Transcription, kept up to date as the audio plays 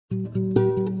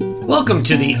Welcome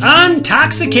to the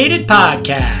Untoxicated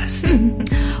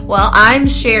Podcast. Well, I'm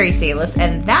Sherry Salis,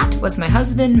 and that was my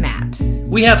husband, Matt.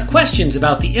 We have questions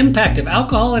about the impact of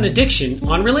alcohol and addiction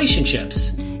on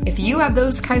relationships. If you have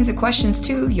those kinds of questions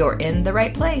too, you're in the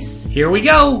right place. Here we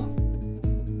go.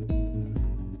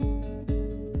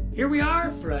 Here we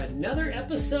are for another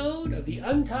episode of the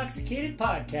Untoxicated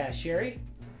Podcast, Sherry.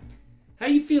 How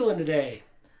you feeling today?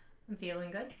 I'm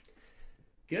feeling good.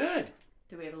 Good.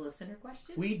 Do we have a listener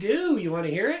question? We do. You want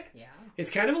to hear it? Yeah. It's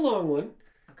kind of a long one.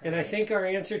 Okay. And I think our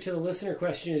answer to the listener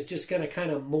question is just going to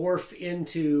kind of morph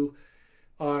into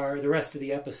the rest of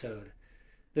the episode.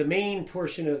 The main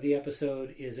portion of the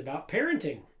episode is about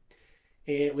parenting.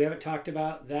 And we haven't talked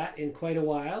about that in quite a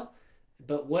while.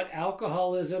 But what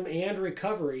alcoholism and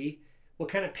recovery, what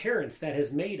kind of parents that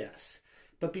has made us.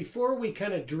 But before we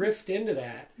kind of drift into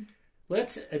that,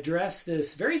 let's address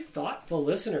this very thoughtful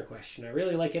listener question. I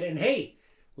really like it. And hey,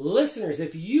 listeners,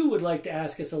 if you would like to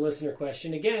ask us a listener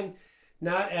question, again,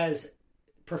 not as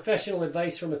professional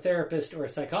advice from a therapist or a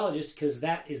psychologist, because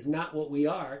that is not what we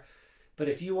are. But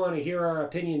if you want to hear our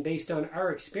opinion based on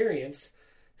our experience,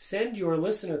 send your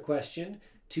listener question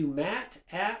to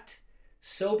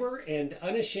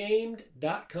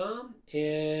matt@soberandunashamed.com,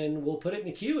 and we'll put it in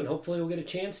the queue, and hopefully we'll get a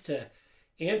chance to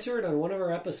answer it on one of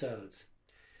our episodes.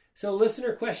 So,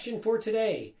 listener question for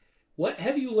today. What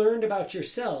have you learned about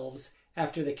yourselves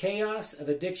after the chaos of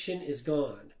addiction is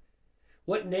gone?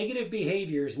 What negative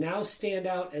behaviors now stand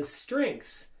out as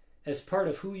strengths as part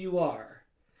of who you are?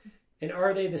 And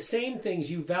are they the same things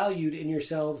you valued in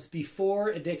yourselves before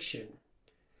addiction?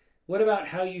 What about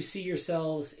how you see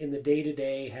yourselves in the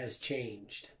day-to-day has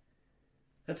changed?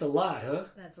 That's a lot, huh?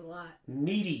 That's a lot.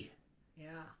 Meaty.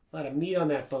 Yeah. A lot of meat on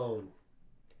that bone.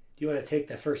 Do you want to take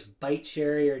the first bite,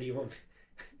 Sherry, or do you want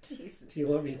Jesus. Do you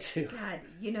want me to? God,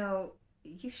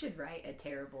 you should write a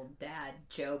terrible dad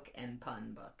joke and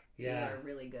pun book. Yeah. You're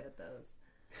really good at those.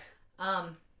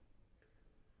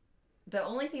 The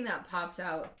only thing that pops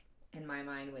out in my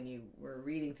mind when you were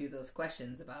reading through those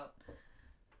questions about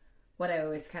what I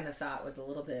always kind of thought was a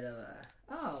little bit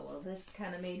of this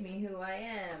kind of made me who I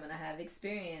am, and I have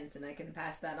experience and I can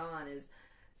pass that on, is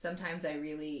sometimes I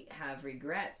really have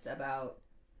regrets about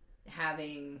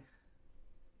having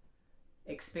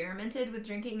experimented with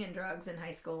drinking and drugs in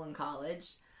high school and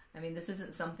college. I mean, this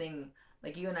isn't something,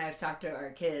 like you and I have talked to our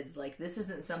kids, like this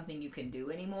isn't something you can do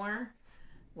anymore.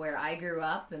 Where I grew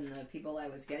up and the people I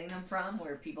was getting them from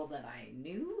were people that I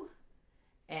knew,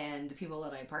 and the people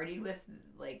that I partied with,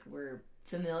 like, were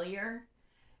familiar,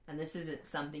 and this isn't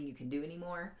something you can do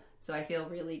anymore. So I feel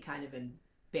really kind of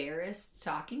embarrassed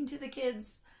talking to the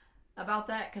kids about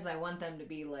that, because I want them to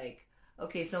be like,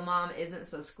 okay, so mom isn't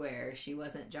so square. She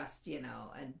wasn't just, a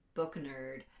book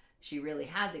nerd. She really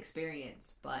has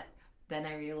experience. But then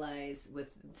I realize with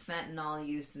fentanyl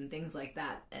use and things like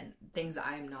that, and things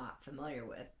I'm not familiar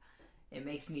with, it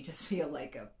makes me just feel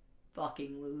like a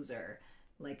fucking loser.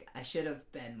 Like, I should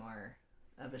have been more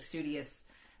of a studious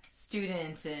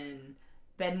student and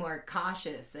been more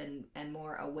cautious and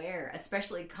more aware,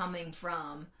 especially coming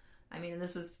from,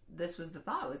 this was the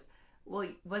thought was, well,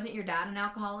 wasn't your dad an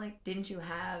alcoholic? Didn't you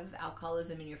have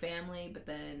alcoholism in your family? But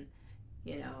then,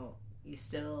 didn't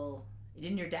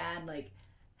your dad,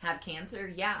 have cancer?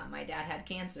 Yeah, my dad had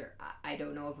cancer. I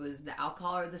don't know if it was the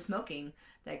alcohol or the smoking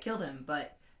that killed him,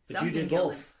 but something you did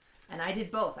killed both. him. And I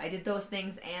did both. I did those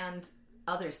things and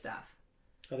other stuff.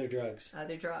 Other drugs.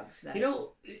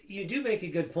 You do make a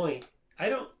good point.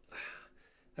 I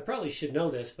probably should know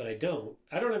this, but I don't.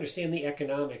 I don't understand the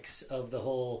economics of the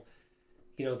whole,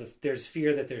 there's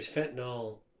fear that there's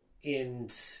fentanyl in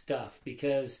stuff,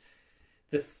 because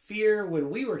the fear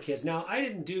when we were kids, now I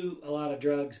didn't do a lot of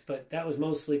drugs, but that was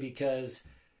mostly because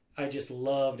I just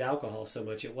loved alcohol so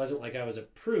much. It wasn't like I was a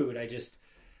prude. I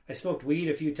smoked weed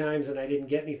a few times and I didn't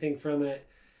get anything from it.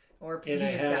 Or you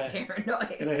just got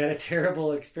paranoid. And I had a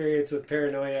terrible experience with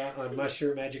paranoia on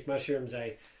magic mushrooms.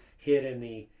 I hid in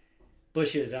the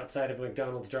bushes outside of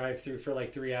McDonald's drive-thru for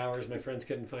like 3 hours. My friends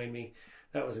couldn't find me.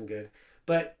 That wasn't good.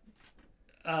 But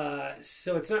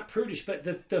so it's not prudish, but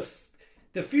the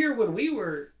fear when we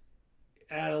were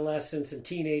adolescents and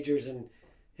teenagers and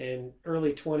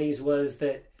early 20s was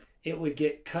that it would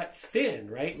get cut thin,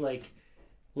 right? Like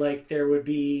there would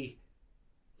be,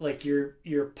 like,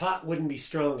 your pot wouldn't be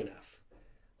strong enough.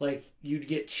 Like, you'd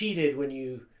get cheated when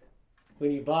you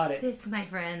bought it. This, my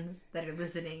friends that are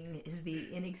listening, is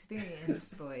the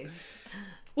inexperienced voice.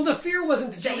 Well, the fear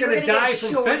wasn't that you were going to die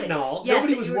from fentanyl. Yes,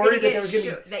 nobody was worried that it was going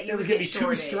to be too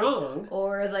shorted. strong.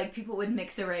 Or, like, people would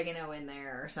mix oregano in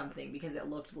there or something because it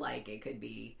looked like it could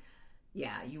be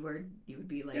yeah, you would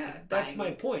be like, Yeah, that's my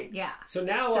buying- point. Yeah. So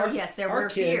now So yes, there our were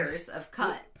kids, fears of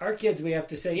cut. Our kids, we have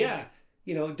to say, yeah,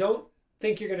 don't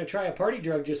think you're going to try a party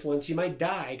drug just once. You might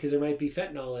die because there might be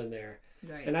fentanyl in there.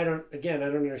 Right. And I don't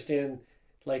understand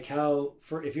like how,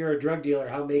 if you're a drug dealer,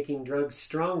 how making drugs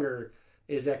stronger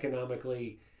is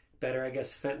economically better. I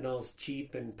guess fentanyl's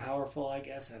cheap and powerful, I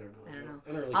guess. I don't know. I don't know.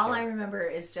 I don't really All care. I remember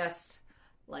is just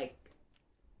like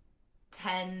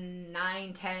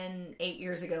 8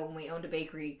 years ago when we owned a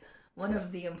bakery, one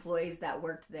of the employees that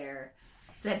worked there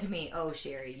said to me, "Oh,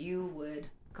 Sherry, you would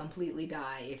completely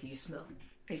die if you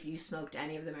smoked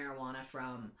any of the marijuana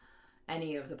from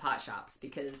any of the pot shops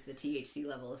because the THC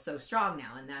level is so strong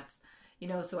now." And that's,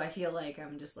 so I feel like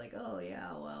I'm just like, oh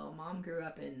yeah, well, Mom grew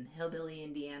up in hillbilly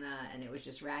Indiana and it was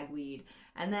just ragweed,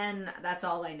 and then that's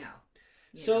all I know.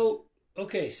 So,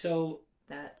 okay, so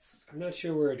that's I'm not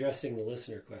sure we're addressing the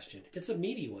listener question. It's a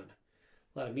meaty one.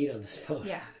 A lot of meat on this phone.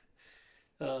 yeah.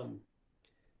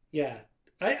 Yeah.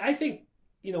 I think,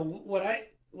 what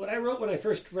I wrote when I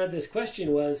first read this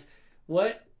question was,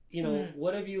 what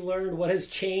have you learned? What has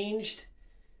changed?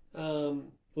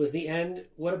 Was the end.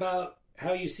 What about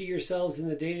how you see yourselves in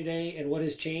the day-to-day and what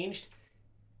has changed?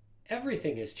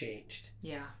 Everything has changed.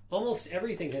 Yeah. Almost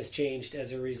everything has changed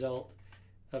as a result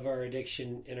of our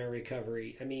addiction and our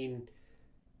recovery. I mean,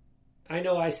 I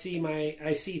know I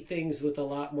see things with a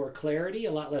lot more clarity,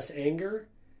 a lot less anger.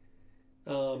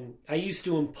 I used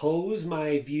to impose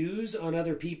my views on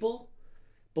other people,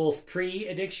 both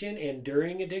pre-addiction and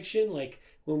during addiction. Like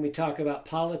when we talk about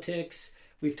politics,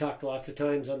 we've talked lots of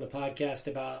times on the podcast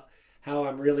about how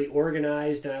I'm really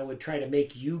organized and I would try to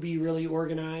make you be really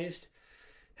organized.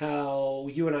 How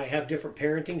you and I have different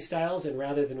parenting styles, and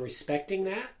rather than respecting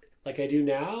that, like I do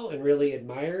now, and really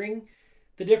admiring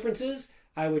the differences,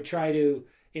 I would try to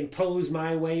impose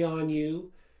my way on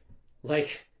you.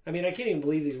 Like, I mean, I can't even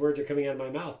believe these words are coming out of my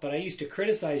mouth, but I used to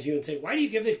criticize you and say, why do you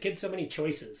give the kids so many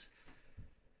choices?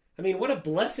 I mean, what a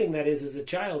blessing that is as a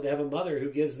child to have a mother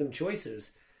who gives them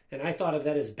choices. And I thought of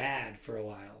that as bad for a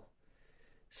while.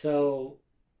 So,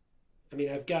 I mean,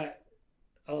 I've got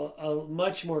a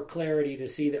much more clarity to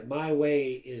see that my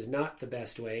way is not the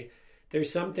best way.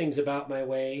 There's some things about my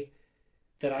way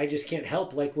that I just can't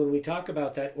help. Like when we talk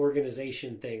about that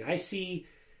organization thing, I see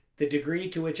the degree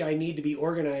to which I need to be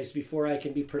organized before I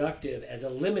can be productive as a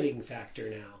limiting factor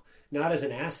now, not as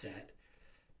an asset.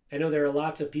 I know there are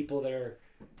lots of people that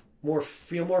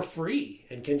feel more free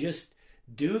and can just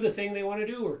do the thing they want to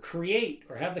do, or create,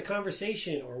 or have the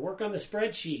conversation, or work on the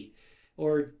spreadsheet,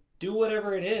 or do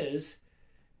whatever it is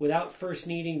without first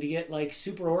needing to get like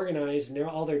super organized and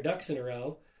all their ducks in a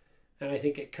row. And I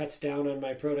think it cuts down on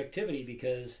my productivity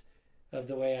because of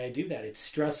the way I do that. It's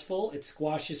stressful. It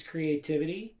squashes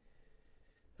creativity.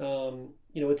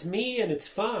 It's me and it's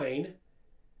fine,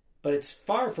 but it's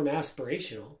far from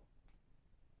aspirational.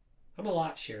 I'm a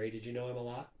lot, Sherry. Did you know I'm a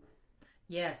lot?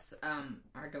 Yes,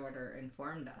 our daughter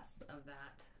informed us of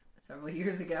that several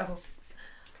years ago.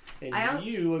 And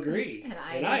you agree. And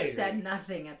I said agree.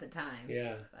 nothing at the time.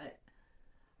 Yeah. But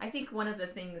I think one of the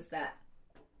things that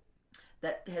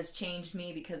has changed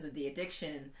me because of the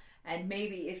addiction, and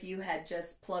maybe if you had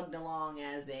just plugged along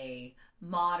as a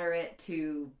moderate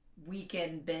to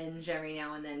weekend binge every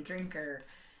now and then drinker,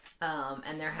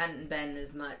 and there hadn't been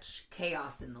as much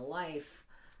chaos in the life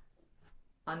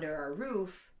under our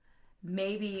roof,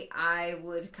 maybe I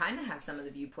would kind of have some of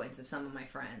the viewpoints of some of my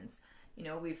friends.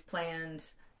 We've planned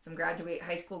some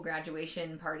high school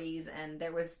graduation parties, and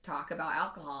there was talk about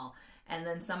alcohol. And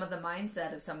then some of the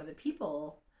mindset of some of the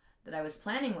people that I was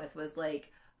planning with was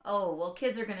like, oh, well,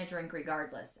 kids are going to drink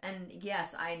regardless. And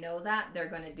yes, I know that they're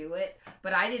going to do it,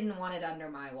 but I didn't want it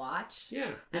under my watch. Yeah.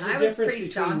 There's And a I was difference pretty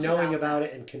between staunch knowing about about that.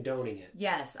 it and condoning it.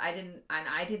 Yes, I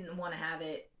didn't want to have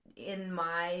it in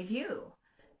my view.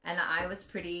 And I was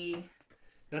pretty...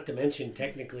 Not to mention,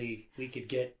 technically, we could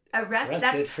get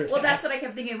arrested for that. Well, that's what I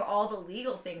kept thinking of, all the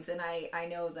legal things. And I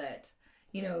know that,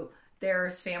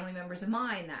 there's family members of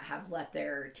mine that have let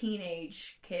their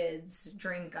teenage kids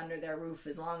drink under their roof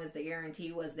as long as the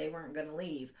guarantee was they weren't going to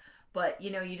leave. But,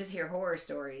 you just hear horror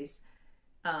stories.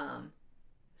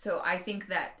 So I think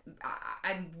that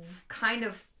I'm kind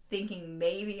of thinking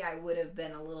maybe I would have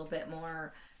been a little bit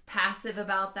more passive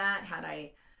about that had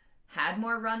I had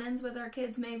more run-ins with our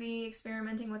kids, maybe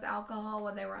experimenting with alcohol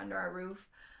when they were under our roof.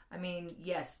 I mean,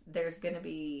 yes, there's going to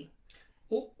be...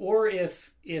 Or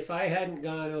if I hadn't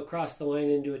gone across the line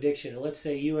into addiction, and let's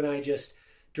say you and I just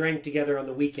drank together on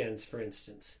the weekends, for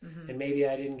instance, and maybe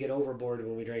I didn't get overboard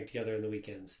when we drank together on the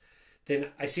weekends, then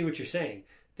I see what you're saying.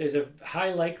 There's a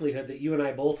high likelihood that you and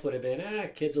I both would have been,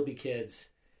 kids will be kids.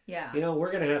 Yeah.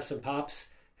 We're going to have some pops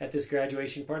at this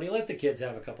graduation party, let the kids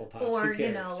have a couple pops. Or,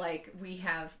 you know, like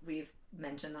we've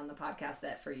mentioned on the podcast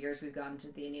that for years we've gone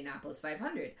to the Indianapolis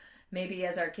 500. Maybe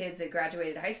as our kids had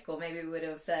graduated high school, maybe we would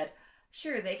have said,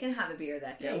 sure, they can have a beer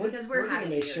that day because we're going to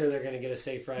make beers. sure they're going to get a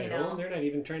safe ride home. They're not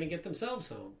even trying to get themselves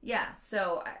home. Yeah,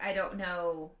 so I don't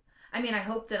know. I mean, I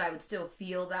hope that I would still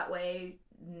feel that way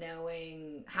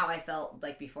knowing how I felt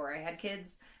like before I had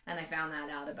kids, and I found that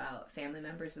out about family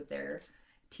members with their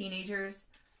teenagers.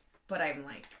 But I'm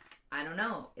like, I don't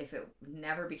know if it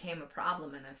never became a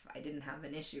problem and if I didn't have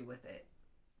an issue with it.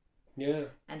 Yeah.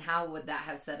 And how would that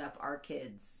have set up our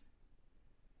kids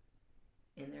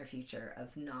in their future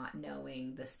of not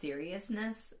knowing the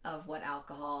seriousness of what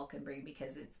alcohol can bring,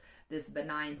 because it's this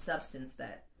benign substance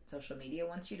that social media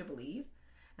wants you to believe.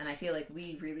 And I feel like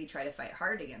we really try to fight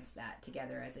hard against that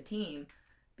together as a team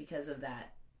because of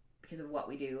that, because of what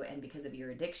we do and because of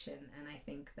your addiction. And I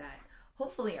think that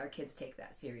hopefully our kids take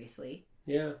that seriously.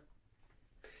 Yeah.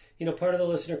 You know, part of the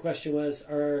listener question was,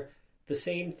 are the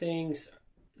same things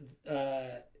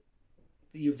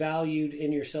you valued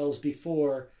in yourselves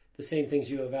before the same things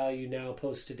you value now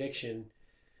post-addiction?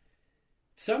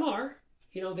 Some are.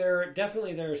 You know, there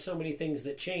are so many things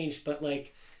that changed, but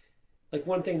like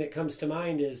one thing that comes to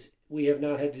mind is we have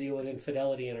not had to deal with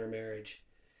infidelity in our marriage.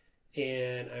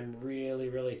 And I'm really,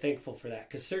 really thankful for that.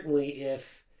 Because certainly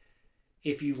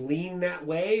if you lean that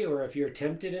way, or if you're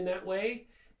tempted in that way,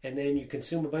 and then you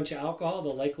consume a bunch of alcohol, the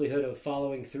likelihood of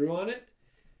following through on it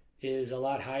is a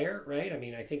lot higher, right? I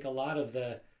mean, I think a lot of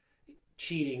the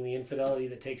cheating, the infidelity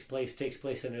that takes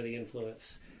place under the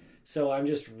influence. So I'm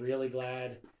just really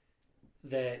glad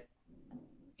that,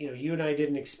 you know, you and I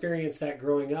didn't experience that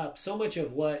growing up. So much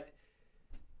of what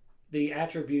the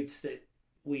attributes that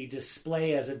we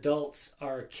display as adults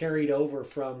are carried over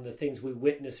from the things we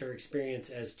witness or experience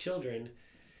as children.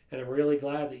 And I'm really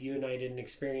glad that you and I didn't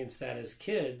experience that as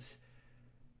kids.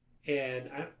 And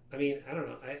I mean, I don't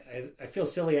know. I feel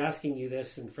silly asking you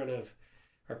this in front of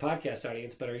our podcast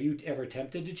audience, but are you ever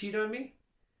tempted to cheat on me?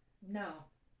 No.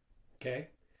 Okay.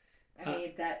 I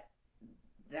mean, that,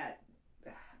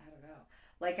 I don't know.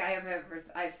 Like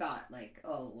I've thought like,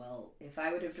 oh, well, if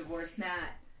I would have divorced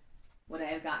Matt, would I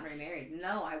have gotten remarried?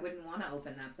 No, I wouldn't want to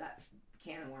open up that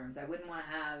can of worms. I wouldn't want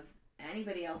to have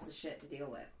anybody else's shit to deal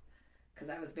with. Because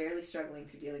I was barely struggling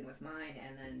through dealing with mine,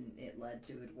 and then it led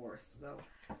to a divorce. So,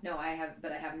 no, I have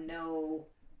no,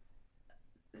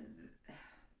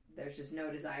 there's just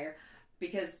no desire,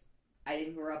 because I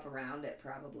didn't grow up around it,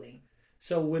 probably.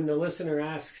 So when the listener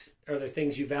asks, are there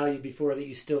things you valued before that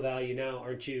you still value now,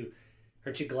 aren't you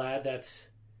glad that's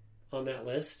on that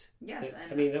list? Yes.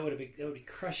 I mean, that would be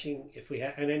crushing if we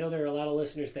had, and I know there are a lot of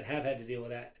listeners that have had to deal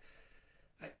with that.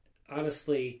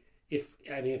 Honestly,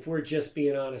 if we're just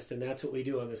being honest, and that's what we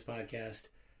do on this podcast,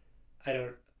 I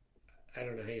don't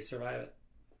know how you survive it.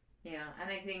 Yeah, and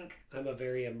I think I'm a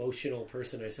very emotional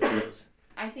person, I suppose.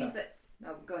 I think that.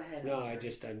 Oh, go ahead. No, I'm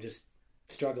just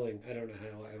struggling. I don't know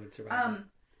how I would survive it.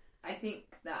 I think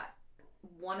that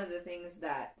one of the things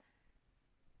that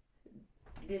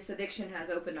this addiction has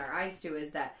opened our eyes to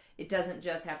is that it doesn't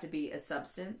just have to be a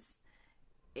substance.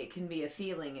 It can be a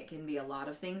feeling. It can be a lot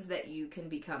of things that you can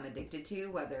become addicted to,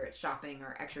 whether it's shopping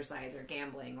or exercise or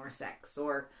gambling or sex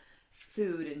or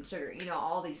food and sugar, you know,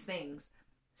 all these things.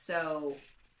 So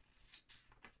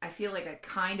I feel like I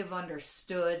kind of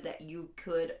understood that you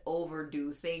could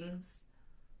overdo things,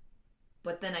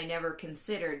 but then I never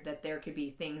considered that there could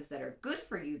be things that are good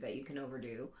for you that you can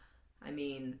overdo. I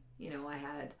mean, you know, I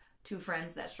had 2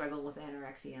 friends that struggled with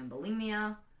anorexia and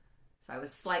bulimia, so I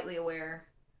was slightly aware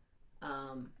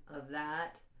of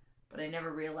that, but I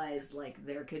never realized like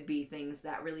there could be things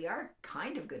that really are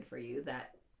kind of good for you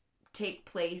that take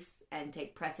place and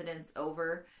take precedence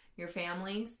over your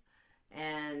families,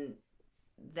 and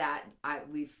that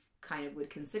we've kind of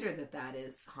would consider that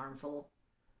is harmful,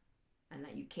 and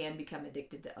that you can become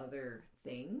addicted to other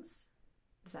things.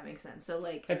 Does that make sense? So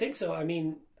like, I think so. I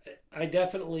mean, I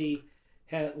definitely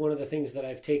had one of the things that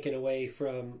I've taken away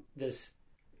from this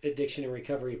addiction and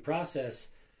recovery process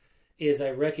is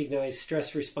I recognize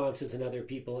stress responses in other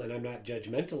people, and I'm not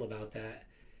judgmental about that.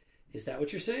 Is that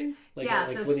what you're saying? Like, yeah,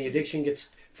 like so when the addiction gets,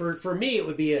 for me, it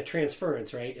would be a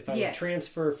transference, right? If I would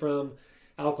transfer from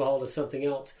alcohol to something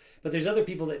else. But there's other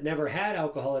people that never had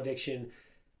alcohol addiction,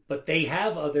 but they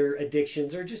have other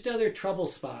addictions or just other trouble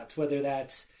spots, whether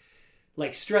that's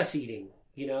like stress eating,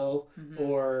 you know,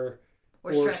 or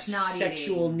stress not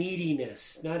sexual eating.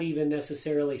 Neediness, not even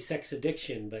necessarily sex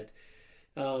addiction, but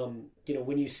you know,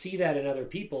 when you see that in other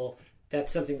people,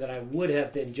 that's something that I would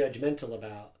have been judgmental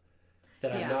about.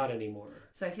 that I'm not anymore.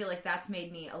 So I feel like that's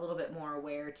made me a little bit more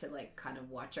aware to like kind of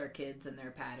watch our kids and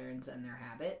their patterns and their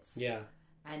habits. Yeah.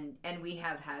 And we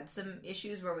have had some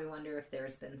issues where we wonder if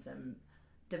there's been some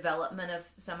development of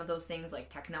some of those things, like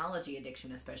technology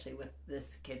addiction, especially with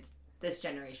this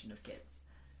generation of kids.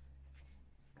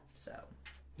 So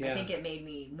I think it made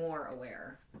me more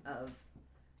aware of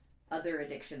other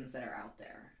addictions that are out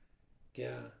there.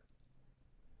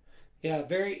 Yeah,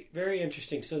 very, very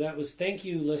interesting. So thank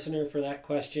you, listener, for that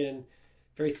question.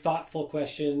 Very thoughtful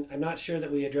question. I'm not sure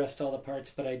that we addressed all the parts,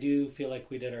 but I do feel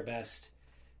like we did our best.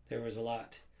 There was a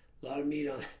lot of meat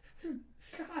on it.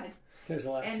 God. There's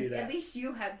a lot to that. At least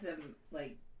you had some,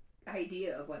 like,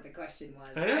 idea of what the question was.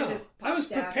 I know. I was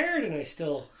prepared and I just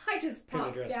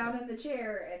popped down in the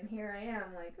chair and here I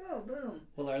am like, oh, boom.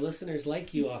 Well, our listeners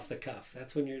like you off the cuff.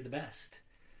 That's when you're the best.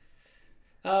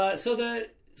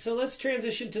 So let's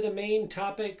transition to the main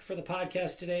topic for the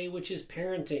podcast today, which is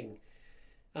parenting.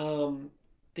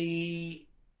 The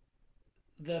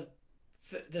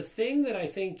thing that I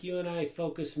think you and I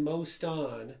focus most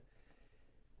on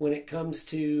when it comes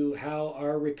to how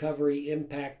our recovery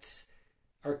impacts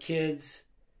our kids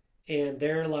and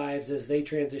their lives as they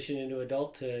transition into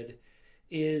adulthood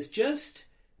is just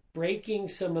breaking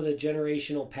some of the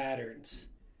generational patterns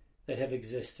that have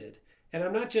existed. And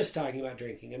I'm not just talking about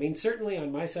drinking. I mean, certainly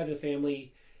on my side of the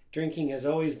family, drinking has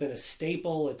always been a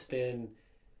staple. It's been,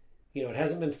 it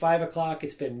hasn't been 5 o'clock.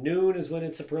 It's been noon is when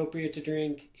it's appropriate to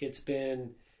drink. It's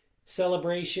been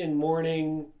celebration,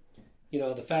 morning,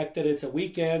 the fact that it's a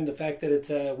weekend, the fact that it's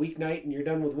a weeknight and you're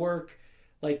done with work.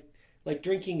 Like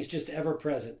drinking is just ever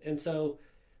present. And so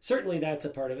certainly that's a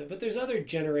part of it. But there's other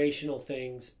generational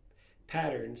things,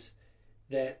 patterns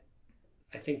that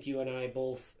I think you and I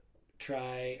both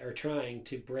are trying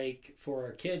to break for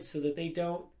our kids so that they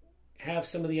don't have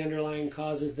some of the underlying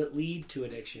causes that lead to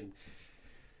addiction.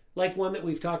 Like one that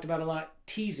we've talked about a lot,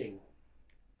 teasing.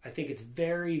 I think it's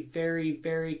very, very,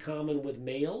 very common with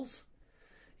males.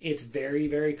 It's very,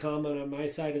 very common on my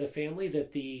side of the family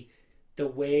that the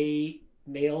way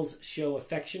males show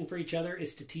affection for each other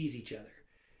is to tease each other.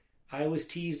 I was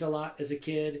teased a lot as a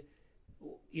kid.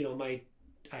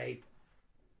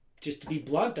 Just to be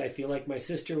blunt, I feel like my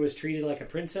sister was treated like a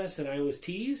princess and I was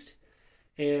teased.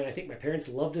 And I think my parents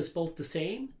loved us both the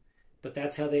same, but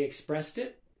that's how they expressed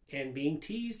it. And being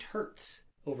teased hurts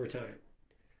over time.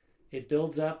 It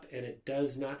builds up and it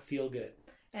does not feel good.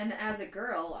 And as a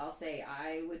girl, I'll say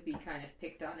I would be kind of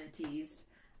picked on and teased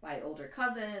by older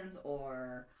cousins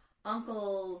or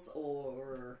uncles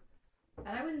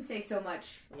and I wouldn't say so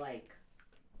much like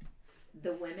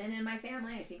the women in my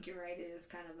family. I think you're right, it is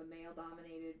kind of a male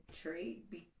dominated trait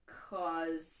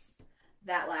because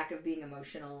that lack of being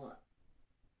emotional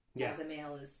as a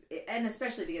male is, and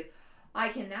especially because I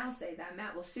can now say that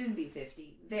Matt will soon be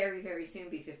 50, very, very soon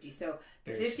be 50. So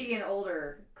the 50 and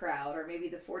older crowd, or maybe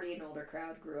the 40 and older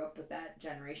crowd, grew up with that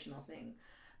generational thing.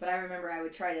 But I remember I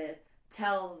would try to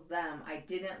tell them I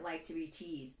didn't like to be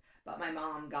teased, but my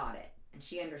mom got it and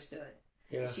she understood.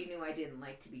 Yeah. She knew I didn't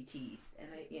like to be teased, and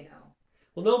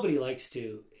Well, nobody likes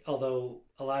to, although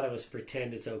a lot of us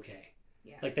pretend it's okay.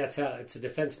 Yeah. Like that's how it's a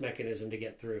defense mechanism to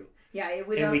get through. Yeah, it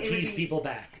would. And we tease people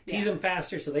back. Tease them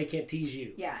faster so they can't tease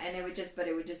you. Yeah, and it would just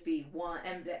be one,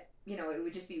 and it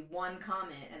would just be one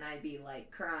comment, and I'd be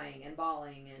like crying and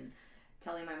bawling and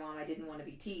telling my mom I didn't want to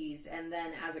be teased. And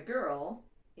then as a girl,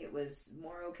 it was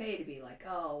more okay to be like,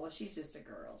 oh, well, she's just a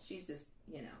girl. She's just,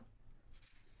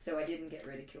 So I didn't get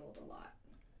ridiculed a lot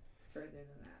further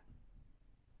than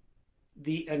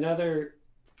that. Another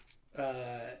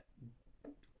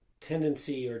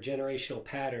tendency or generational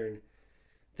pattern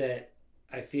that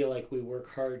I feel like we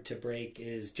work hard to break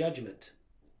is judgment.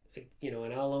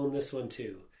 And I'll own this one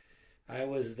too. I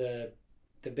was the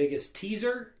biggest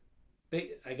teaser.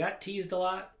 I got teased a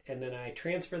lot, and then I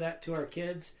transfer that to our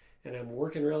kids, and I'm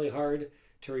working really hard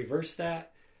to reverse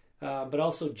that. But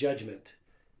also judgment,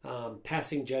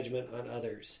 passing judgment on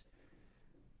others.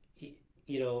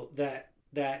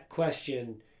 That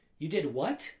question, you did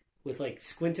what? With like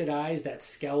squinted eyes, that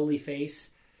scowly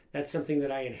face. That's something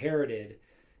that I inherited.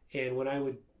 And when I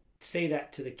would say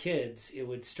that to the kids, it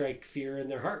would strike fear in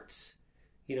their hearts,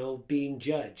 being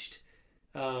judged.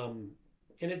 And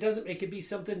it could be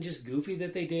something just goofy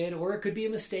that they did, or it could be a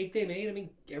mistake they made. I mean,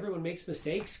 everyone makes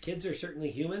mistakes. Kids are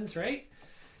certainly humans, right?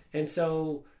 And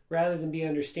so rather than be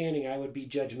understanding, I would be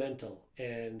judgmental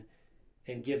and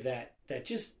give that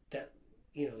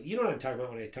you know what I'm talking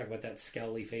about when I talk about that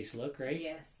scowly face look, right?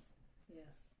 Yes.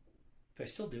 Do I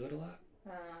still do it a lot?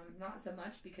 Not so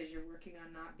much because you're working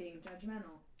on not being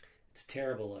judgmental. It's a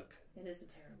terrible look. It is a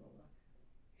terrible look.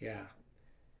 Yeah.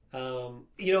 I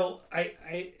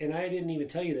didn't even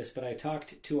tell you this, but I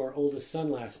talked to our oldest son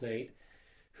last night,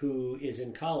 who is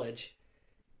in college.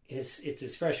 It's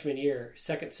his freshman year,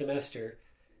 second semester,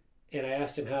 and I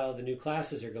asked him how the new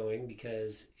classes are going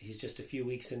because he's just a few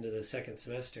weeks into the second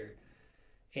semester,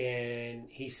 and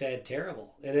he said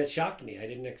terrible, and it shocked me. I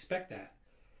didn't expect that,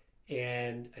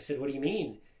 and I said, "What do you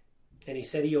mean?" And he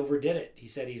said he overdid it. He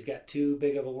said he's got too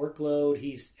big of a workload.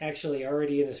 He's actually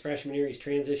already in his freshman year. He's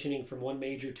transitioning from one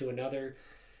major to another.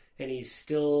 And he's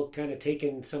still kind of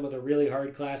taking some of the really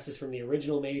hard classes from the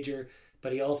original major.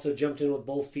 But he also jumped in with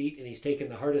both feet. And he's taken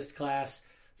the hardest class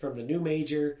from the new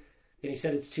major. And he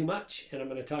said it's too much. And I'm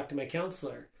going to talk to my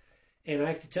counselor. And I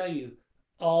have to tell you,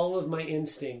 all of my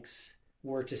instincts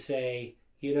were to say,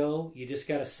 you just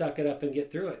got to suck it up and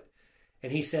get through it.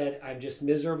 And he said, I'm just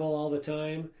miserable all the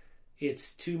time.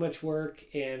 It's too much work,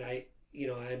 and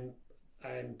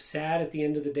I'm sad at the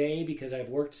end of the day because I've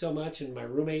worked so much, and my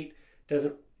roommate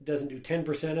doesn't do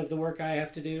 10% of the work I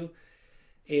have to do,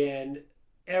 and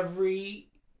every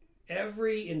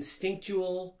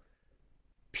instinctual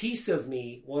piece of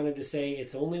me wanted to say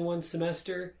it's only one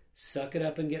semester, suck it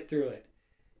up and get through it,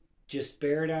 just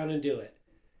bear down and do it,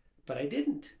 but I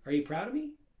didn't. Are you proud of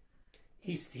me?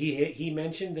 He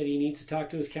mentioned that he needs to talk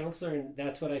to his counselor, and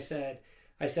that's what I said.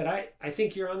 I said, I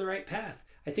think you're on the right path.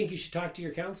 I think you should talk to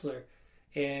your counselor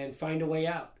and find a way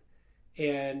out.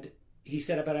 And he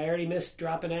said, but I already missed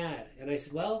drop an ad. And I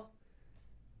said, well,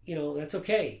 that's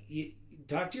okay. You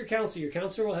talk to your counselor. Your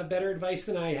counselor will have better advice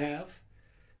than I have.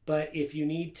 But if you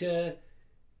need to,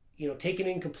 take an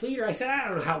incomplete, or I said, I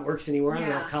don't know how it works anymore. I don't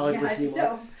know how college works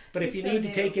anymore. But if you need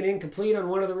to take an incomplete on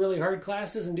one of the really hard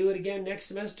classes and do it again next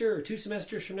semester or 2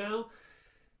 semesters from now,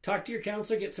 talk to your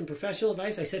counselor, get some professional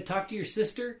advice. I said, talk to your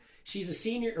sister. She's a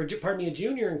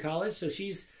junior in college, so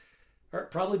she's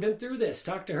probably been through this.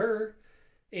 Talk to her.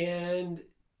 And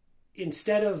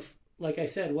instead of, like I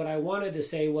said, what I wanted to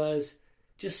say was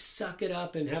just suck it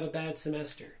up and have a bad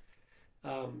semester.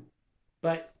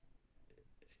 But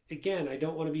again, I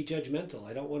don't want to be judgmental.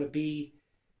 I don't want to be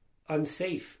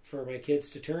unsafe for my kids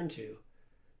to turn to.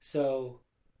 So,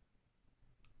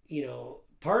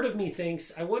 part of me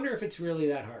thinks, I wonder if it's really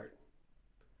that hard.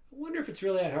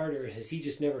 Or has he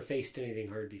just never faced anything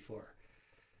hard before?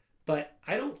 But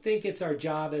I don't think it's our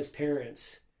job as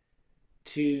parents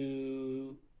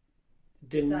to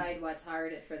decide what's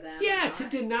hard for them. Yeah, to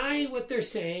deny what they're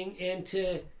saying and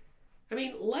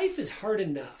life is hard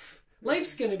enough.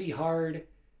 Life's going to be hard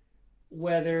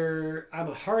whether I'm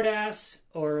a hard ass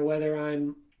or whether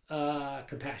I'm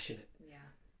compassionate. Yeah.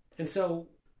 And so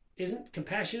isn't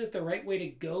compassionate the right way to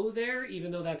go there,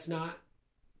 even though that's not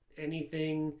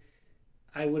anything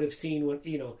I would have seen when,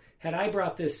 had I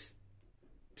brought this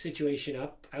situation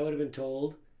up, I would have been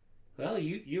told, well,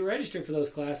 you registered for those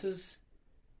classes.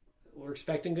 We're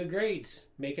expecting good grades.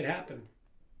 Make it happen.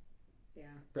 Yeah.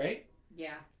 Right?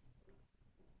 Yeah.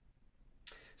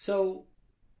 So,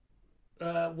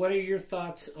 what are your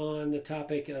thoughts on the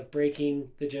topic of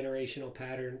breaking the generational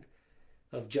pattern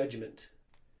of judgment?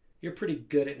 You're pretty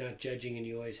good at not judging, and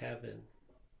you always have been.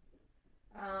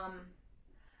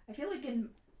 I feel like in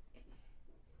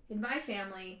my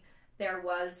family there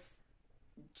was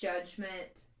judgment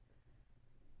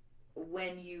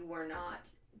when you were not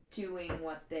doing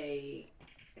what they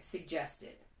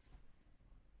suggested,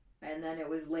 and then it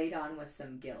was laid on with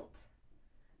some guilt.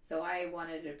 So I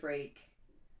wanted to break.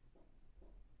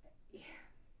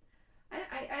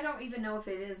 I don't even know if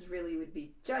it is really would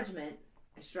be judgment.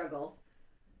 I struggle.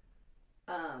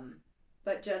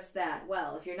 But just that,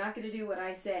 well, if you're not going to do what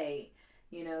I say,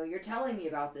 you're telling me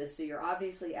about this, so you're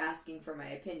obviously asking for my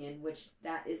opinion, which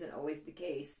that isn't always the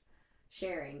case,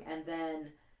 sharing. And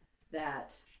then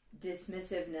that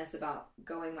dismissiveness about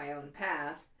going my own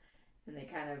path, and they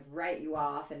kind of write you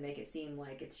off and make it seem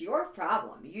like it's your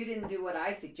problem. You didn't do what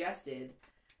I suggested,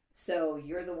 so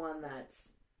you're the one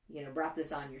that's, brought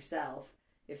this on yourself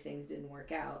if things didn't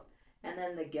work out. And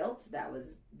then the guilt that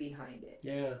was behind it.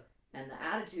 Yeah. And the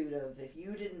attitude of if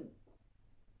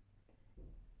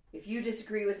you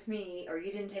disagree with me or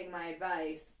you didn't take my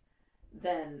advice,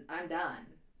 then I'm done.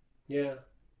 Yeah.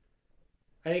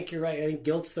 I think you're right. I think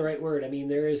guilt's the right word.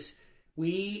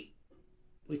 We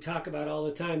talk about all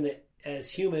the time that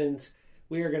as humans,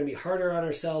 we are going to be harder on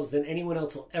ourselves than anyone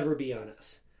else will ever be on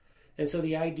us. And so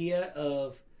the idea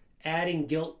of adding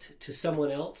guilt to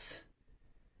someone else,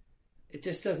 it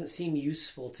just doesn't seem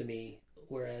useful to me.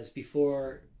 Whereas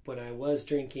before I was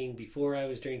drinking,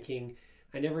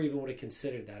 I never even would have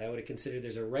considered that. I would have considered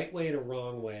there's a right way and a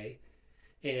wrong way.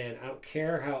 And I don't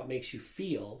care how it makes you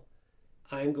feel.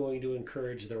 I'm going to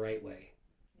encourage the right way.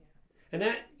 And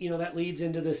that, that leads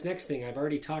into this next thing. I've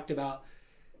already talked about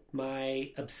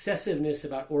my obsessiveness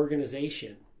about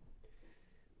organization.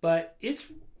 But it's,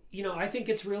 I think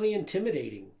it's really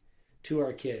intimidating to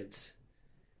our kids.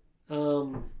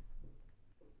 When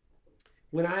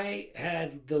I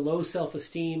had the low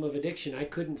self-esteem of addiction, I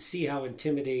couldn't see how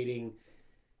intimidating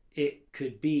it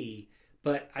could be.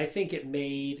 But I think it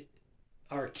made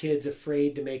our kids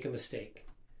afraid to make a mistake.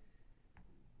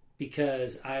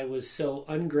 Because I was so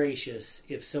ungracious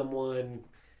if someone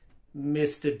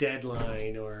missed a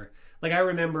deadline, or like I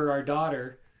remember our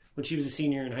daughter when she was a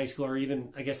senior in high school, or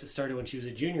even I guess it started when she was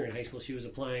a junior in high school. She was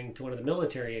applying to one of the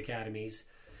military academies,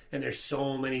 and there's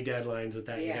so many deadlines with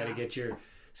that. Yeah. You got to get your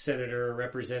senator or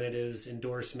representative's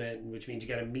endorsement, which means you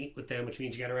got to meet with them, which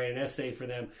means you got to write an essay for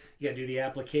them. You got to do the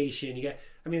application.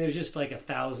 There's just like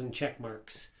 1,000 check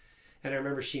marks. And I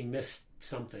remember she missed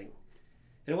something,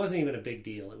 and it wasn't even a big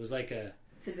deal. It was like a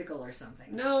physical or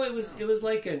something. No, it was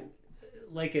like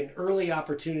an early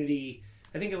opportunity.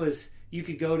 I think it was you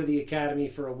could go to the academy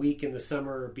for a week in the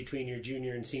summer between your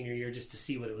junior and senior year just to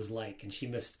see what it was like. And she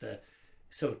missed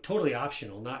so totally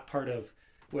optional, not part of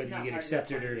whether you get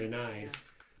accepted or denied. Yeah.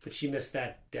 But she missed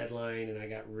that deadline, and I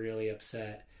got really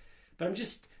upset. But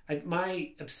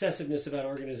my obsessiveness about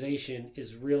organization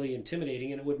is really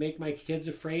intimidating, and it would make my kids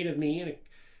afraid of me and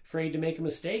afraid to make a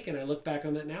mistake. And I look back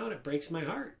on that now, and it breaks my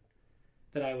heart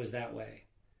that I was that way.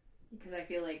 Because I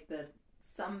feel like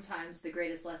sometimes the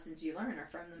greatest lessons you learn are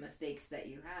from the mistakes that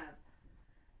you have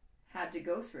had to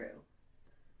go through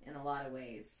in a lot of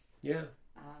ways. Yeah.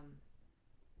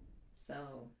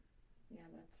 So, yeah,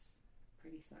 that's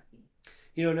pretty sucky.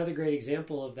 Another great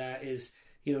example of that is,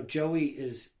 Joey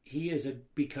is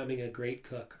becoming a great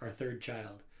cook, our third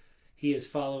child. He is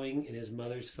following in his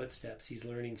mother's footsteps. He's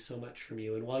learning so much from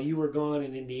you. And while you were gone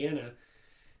in Indiana,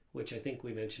 which I think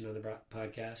we mentioned on the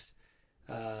podcast,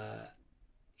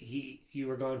 you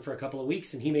were gone for a couple of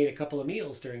weeks, and he made a couple of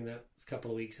meals during those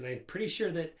couple of weeks. And I'm pretty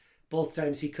sure that both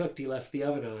times he cooked, he left the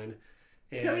oven on.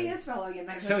 So he is following in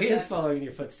my footsteps. So he is following in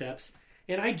your footsteps.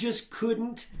 And I just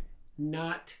couldn't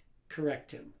not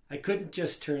correct him. I couldn't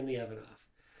just turn the oven off.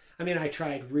 I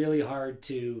tried really hard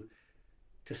to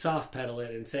soft pedal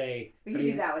it and say... You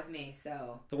do that with me,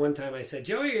 so... The one time I said,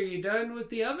 Joey, are you done with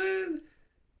the oven?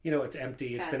 It's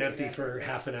empty. It's been empty for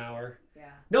half an hour.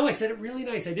 Yeah. No, I said it really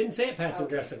nice. I didn't say it passive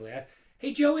aggressively.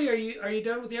 Hey, Joey, are you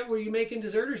done with the oven? Were you making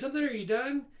dessert or something? Are you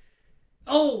done?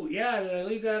 Oh, yeah. Did I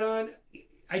leave that on?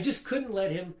 I just couldn't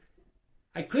let him...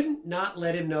 I couldn't not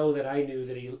let him know that I knew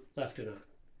that he left it on.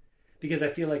 Because I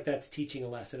feel like that's teaching a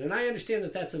lesson. And I understand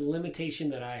that that's a limitation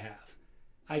that I have.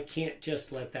 I can't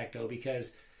just let that go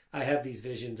because I have these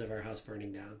visions of our house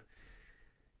burning down.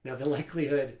 Now, the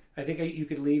likelihood, I think you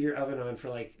could leave your oven on for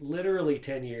like literally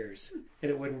 10 years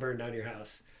and it wouldn't burn down your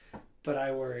house. But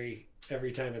I worry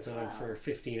every time it's on for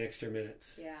 15 extra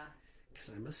minutes. Yeah. Because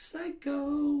I'm a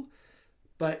psycho.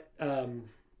 But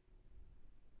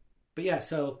yeah,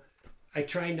 so I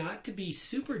try not to be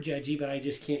super judgy, but I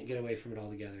just can't get away from it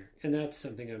altogether. And that's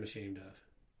something I'm ashamed of.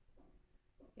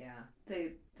 Yeah.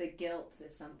 The guilt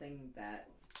is something that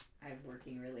I'm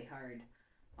working really hard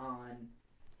on.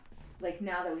 Like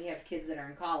now that we have kids that are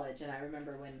in college, and I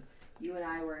remember when you and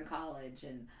I were in college,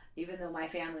 and even though my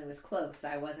family was close,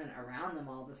 I wasn't around them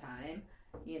all the time.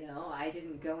 I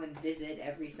didn't go and visit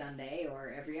every Sunday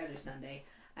or every other Sunday.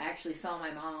 I actually saw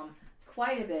my mom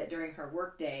quite a bit during her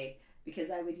work day because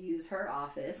I would use her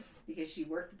office, because she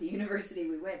worked at the university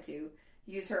we went to,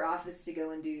 use her office to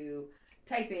go and do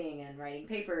typing and writing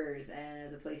papers and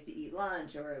as a place to eat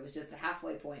lunch, or it was just a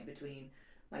halfway point between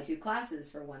my two classes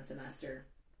for one semester,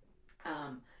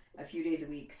 a few days a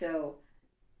week. So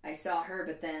I saw her,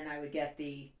 but then I would get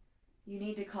you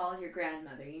need to call your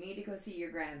grandmother, you need to go see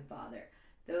your grandfather,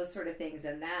 those sort of things.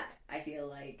 And that, I feel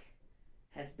like,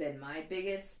 has been my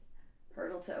biggest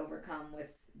hurdle to overcome with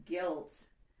guilt,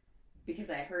 because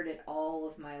I heard it all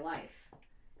of my life.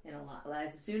 And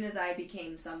as soon as I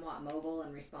became somewhat mobile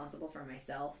and responsible for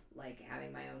myself, like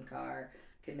having my own car,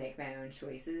 could make my own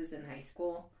choices in high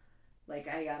school, like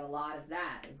I got a lot of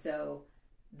that. And so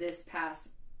this past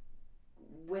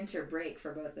winter break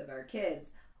for both of our kids,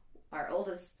 our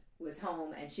oldest was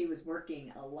home and she was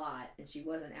working a lot and she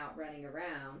wasn't out running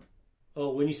around.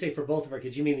 Oh, when you say for both of our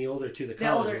kids, you mean the older two,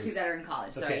 the older two that are in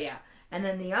college. Okay. Sorry, yeah. And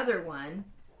then the other one,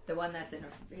 the one that's in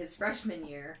his freshman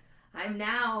year, I'm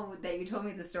now that you told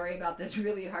me the story about this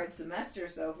really hard semester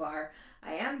so far,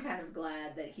 I am kind of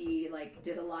glad that he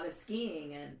did a lot of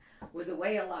skiing and was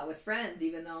away a lot with friends,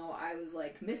 even though I was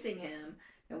missing him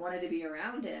and wanted to be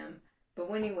around him. But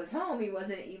when he was home, he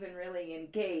wasn't even really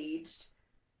engaged.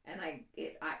 And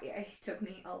it took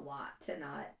me a lot to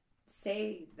not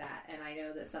say that, and I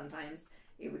know that sometimes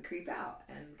it would creep out,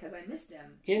 and because I missed him.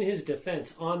 In his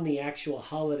defense, on the actual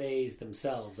holidays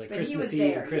themselves, like But Christmas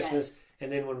Eve and Christmas,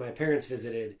 and then when my parents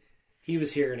visited, he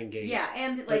was here and engaged. Yeah,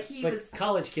 and but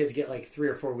college kids get like 3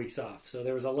 or 4 weeks off, so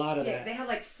there was a lot of that. They had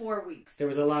like 4 weeks. There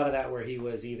was a lot of that where he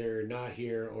was either not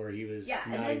here or he was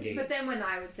not engaged. But then when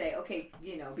I would say, okay,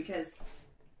 because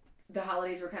the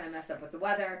holidays were kind of messed up with the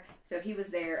weather, so he was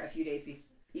there a few days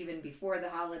even before the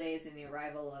holidays and the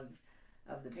arrival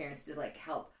of the parents to like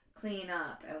help clean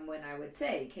up. And when I would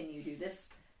say, can you do this?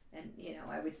 And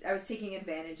I was taking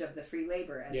advantage of the free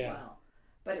labor as well.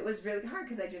 But it was really hard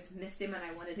because I just missed him and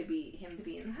I wanted him to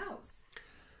be in the house.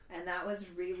 And that was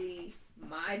really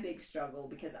my big struggle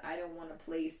because I don't want to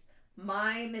place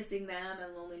my missing them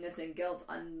and loneliness and guilt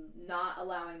on not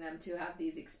allowing them to have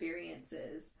these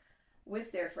experiences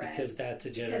with their friends. Because that's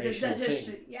a generational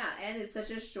thing. And it's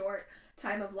such a short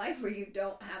time of life where you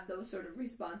don't have those sort of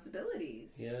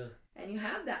responsibilities. Yeah. And you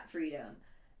have that freedom.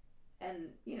 And,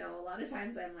 a lot of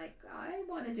times I'm like, I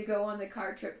wanted to go on the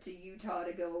car trip to Utah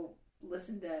to go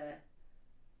listen to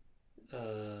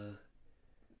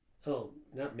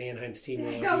not Mannheim's Teen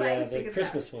World. The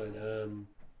Christmas one.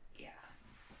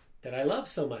 That I love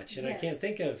so much, and I can't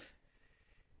think of.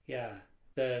 Yeah,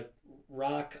 the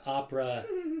rock opera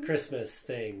Christmas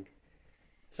thing.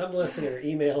 Some listener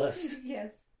email us.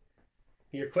 Yes.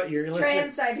 Your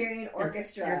Trans-Siberian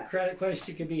Orchestra. Your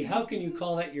question could be, how can you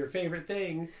call that your favorite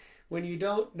thing when you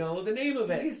don't know the name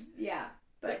of it? Yeah.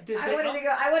 But I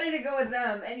wanted to go with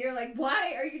them, and you're like,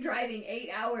 why are you driving 8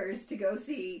 hours to go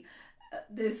see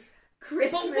this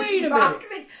Christmas rock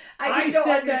thing? I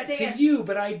said that to you,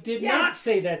 but I did not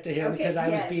say that to him because I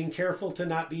was being careful to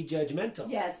not be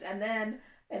judgmental. Yes,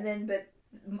 but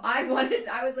I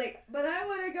was like, but I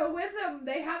want to go with them.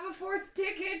 They have a 4th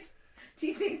ticket. Do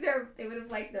you think they would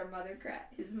have liked his mother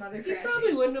crashing? He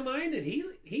probably wouldn't have minded.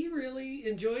 He really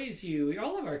enjoys you.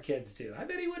 All of our kids do. I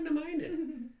bet he wouldn't have minded.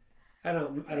 I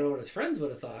don't know what his friends would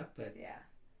have thought, but yeah,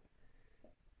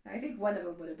 I think one of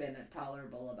them would have been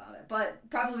tolerable about it, but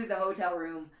probably the hotel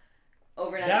room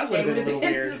overnight stay would have been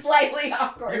weird. Slightly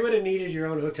awkward. You would have needed your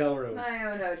own hotel room.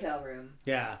 My own hotel room.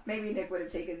 Yeah. Maybe Nick would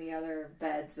have taken the other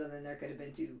bed, so then there could have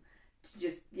been two.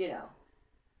 Just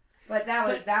But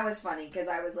that was funny because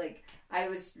I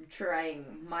was trying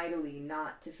mightily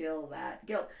not to feel that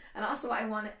guilt, and also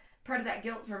part of that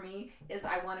guilt for me is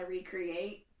I want to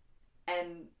recreate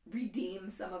and redeem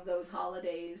some of those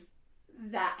holidays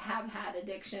that have had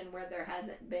addiction where there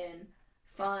hasn't been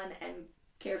fun and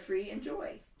carefree and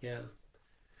joy. Yeah.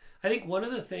 I think one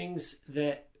of the things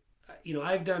that,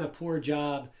 I've done a poor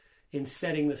job in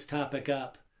setting this topic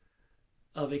up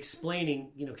of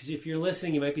explaining, because if you're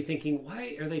listening, you might be thinking,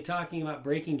 why are they talking about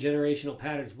breaking generational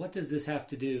patterns? What does this have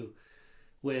to do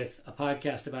with a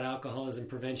podcast about alcoholism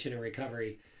prevention and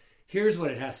recovery? Here's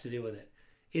what it has to do with it.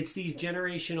 It's these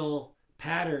generational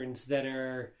patterns that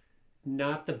are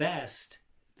not the best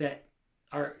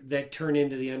that turn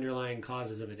into the underlying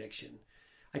causes of addiction.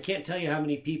 I can't tell you how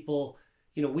many people,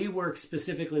 we work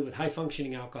specifically with high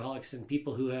functioning alcoholics and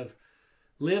people who have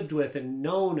lived with and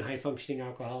known high functioning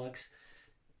alcoholics.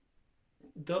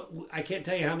 I can't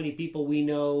tell you how many people we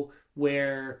know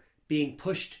where being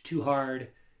pushed too hard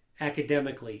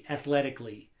academically,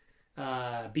 athletically,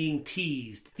 being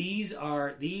teased, these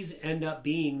end up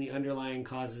being the underlying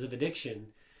causes of addiction.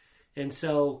 And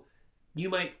so you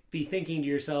might be thinking to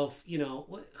yourself,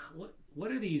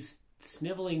 what are these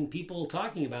sniveling people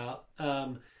talking about?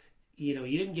 You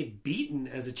didn't get beaten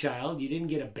as a child, you didn't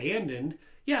get abandoned.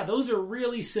 Yeah, those are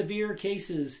really severe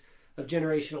cases of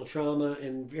generational trauma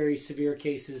and very severe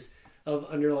cases of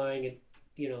underlying,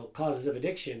 causes of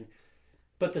addiction.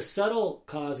 But the subtle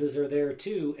causes are there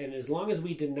too, and as long as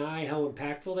we deny how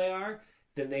impactful they are,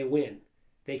 then they win.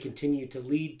 They continue to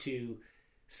lead to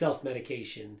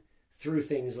self-medication through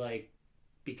things like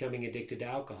becoming addicted to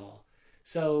alcohol.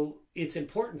 So it's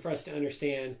important for us to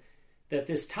understand that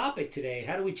this topic today,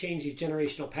 how do we change these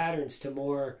generational patterns to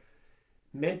more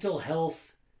mental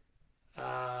health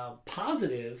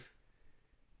positive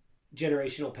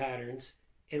generational patterns,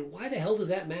 and why the hell does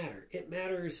that matter? It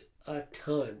matters a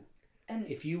ton. And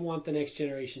if you want the next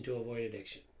generation to avoid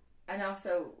addiction. And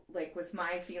also, with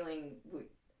my feeling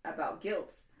about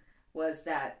guilt was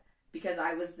that because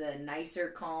I was the nicer,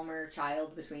 calmer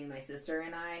child between my sister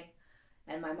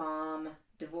and my mom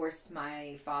divorced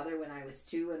my father when I was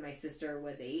 2 and my sister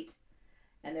was 8.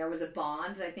 And there was a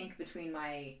bond, I think, between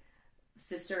my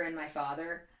sister and my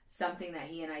father, something that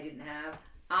he and I didn't have.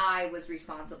 I was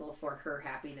responsible for her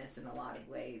happiness in a lot of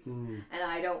ways. And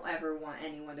I don't ever want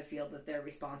anyone to feel that they're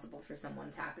responsible for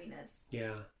someone's happiness.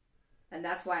 Yeah. And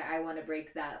that's why I want to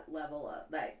break that level of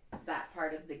that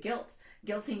part of the guilt.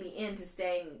 Guilting me into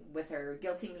staying with her,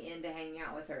 guilting me into hanging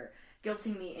out with her,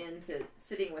 guilting me into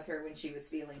sitting with her when she was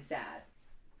feeling sad.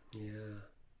 Yeah,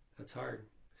 that's hard.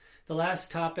 The last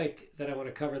topic that I want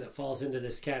to cover that falls into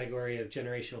this category of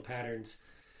generational patterns,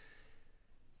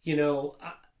 you know,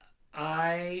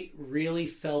 I really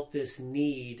felt this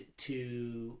need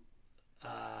to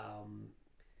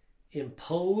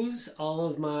impose all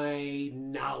of my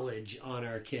knowledge on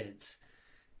our kids,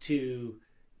 to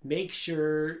make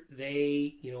sure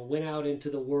they, you know, went out into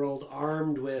the world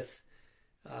armed with,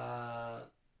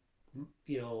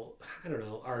 you know, I don't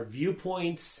know, our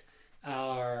viewpoints,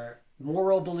 our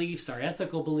moral beliefs, our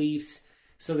ethical beliefs,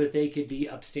 so that they could be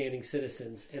upstanding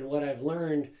citizens. And what I've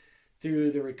learned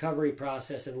through the recovery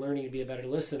process and learning to be a better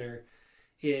listener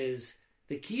is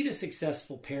the key to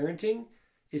successful parenting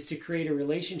is to create a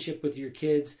relationship with your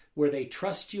kids where they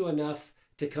trust you enough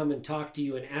to come and talk to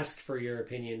you and ask for your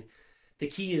opinion. The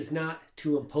key is not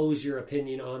to impose your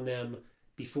opinion on them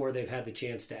before they've had the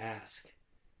chance to ask.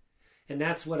 And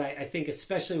that's what I think,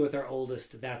 especially with our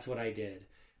oldest, that's what I did.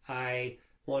 I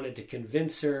wanted to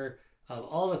convince her of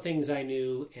all the things I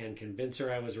knew and convince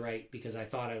her I was right, because I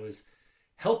thought I was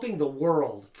helping the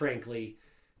world, frankly,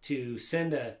 to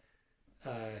send a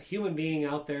human being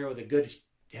out there with a good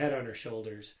head on her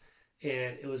shoulders.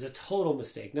 And it was a total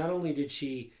mistake. Not only did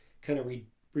she kind of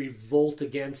revolt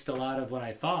against a lot of what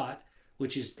I thought,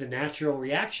 which is the natural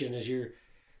reaction as you're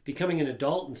becoming an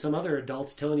adult and some other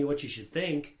adult's telling you what you should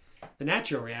think, the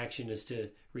natural reaction is to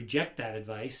reject that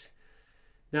advice.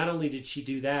 Not only did she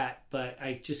do that, but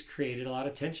I just created a lot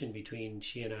of tension between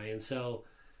she and I. And so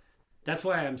that's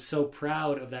why I'm so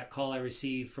proud of that call I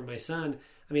received from my son.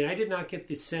 I mean, I did not get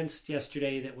the sense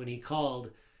yesterday that when he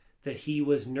called that he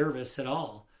was nervous at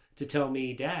all to tell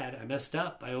me, Dad, I messed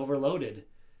up, I overloaded.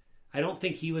 I don't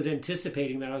think he was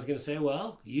anticipating that I was going to say,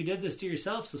 well, you did this to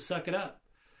yourself, so suck it up.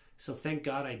 So thank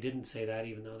God I didn't say that,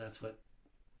 even though that's what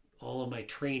all of my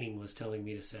training was telling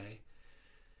me to say.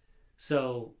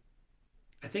 So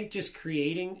I think just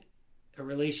creating a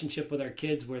relationship with our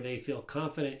kids where they feel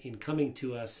confident in coming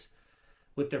to us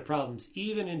with their problems,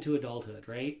 even into adulthood,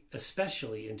 right?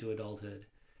 Especially into adulthood,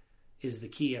 is the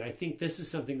key. And I think this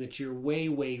is something that you're way,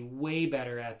 way, way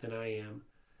better at than I am.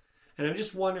 And I'm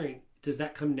just wondering, does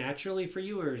that come naturally for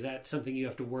you, or is that something you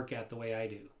have to work at the way I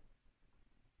do?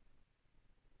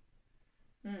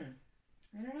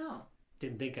 I don't know.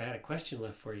 Didn't think I had a question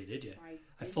left for you, did you?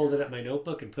 I folded up my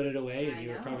notebook and put it away, and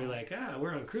you were probably like,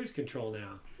 we're on cruise control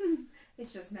now.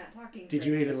 It's just Matt talking. Did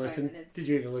you even listen? Did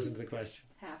you even listen to the question?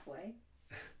 Halfway.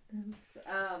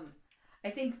 I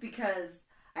think because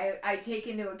I take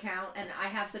into account, and I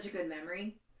have such a good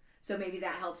memory, so maybe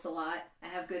that helps a lot. I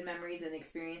have good memories and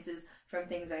experiences from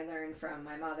things I learned from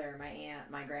my mother, my aunt,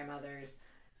 my grandmothers,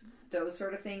 those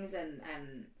sort of things,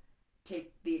 and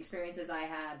take the experiences I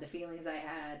had, the feelings I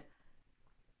had,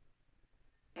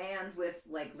 and with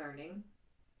like learning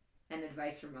and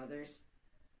advice from others.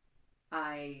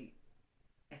 I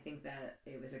think that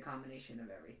it was a combination of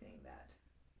everything that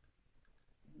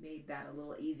made that a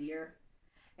little easier.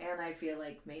 And I feel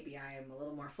like maybe I am a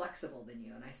little more flexible than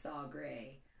you, and I saw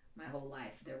gray my whole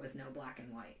life. There was no black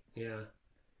and white. Yeah.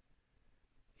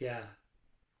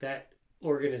 That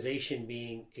organization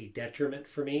being a detriment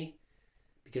for me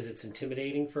because it's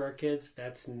intimidating for our kids,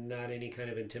 that's not any kind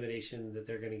of intimidation that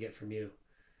they're going to get from you.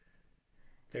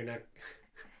 They're not...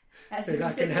 As the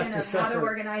recipient of how to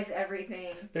organize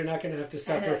everything. They're not going to have to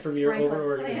suffer from your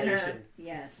over-organization.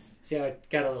 Yes. See how I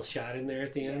got a little shot in there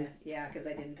at the end? Yeah, because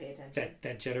I didn't pay attention.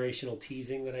 That generational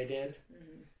teasing that I did?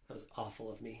 Mm-hmm. That was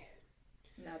awful of me.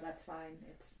 No, that's fine.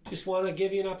 Just want to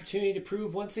give you an opportunity to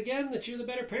prove once again that you're the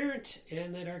better parent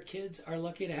and that our kids are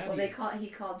lucky to have you. Well, he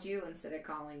called you instead of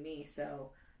calling me,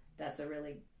 so that's a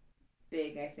really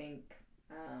big, I think,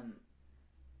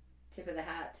 tip of the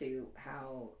hat to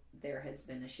how there has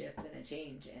been a shift and a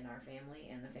change in our family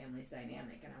and the family's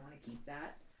dynamic, and I want to keep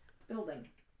that building.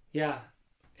 Yeah,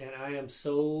 and I am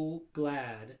so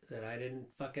glad that I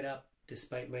didn't fuck it up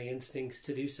despite my instincts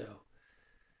to do so.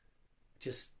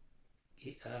 Just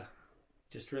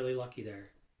really lucky there.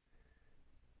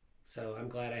 So I'm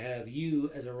glad I have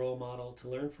you as a role model to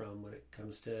learn from when it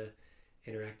comes to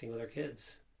interacting with our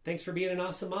kids. Thanks for being an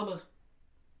awesome mama.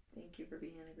 Thank you for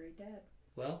being a great dad.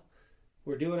 Well,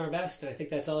 we're doing our best, and I think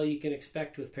that's all you can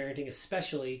expect with parenting,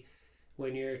 especially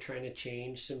when you're trying to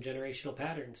change some generational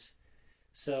patterns.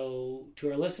 So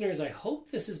to our listeners, I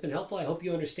hope this has been helpful. I hope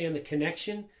you understand the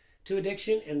connection to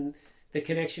addiction and the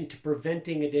connection to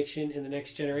preventing addiction in the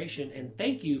next generation. And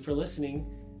thank you for listening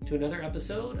to another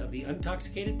episode of the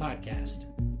Untoxicated Podcast.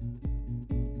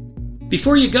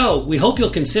 Before you go, we hope you'll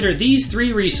consider these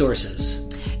 3 resources.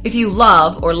 If you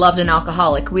love or loved an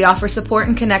alcoholic, we offer support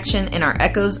and connection in our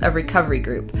Echoes of Recovery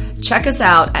group. Check us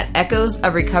out at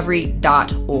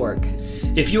echoesofrecovery.org.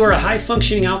 If you are a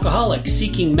high-functioning alcoholic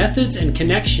seeking methods and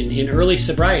connection in early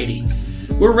sobriety,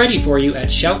 we're ready for you at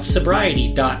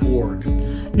shoutsobriety.org.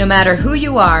 No matter who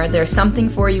you are, there's something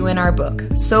for you in our book,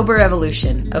 Sober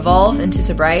Evolution. Evolve into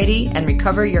sobriety and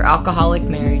recover your alcoholic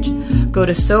marriage. Go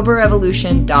to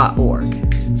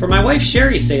soberevolution.org. For my wife,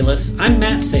 Sherry Salis, I'm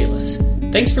Matt Salis.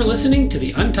 Thanks for listening to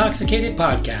the Untoxicated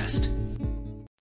Podcast.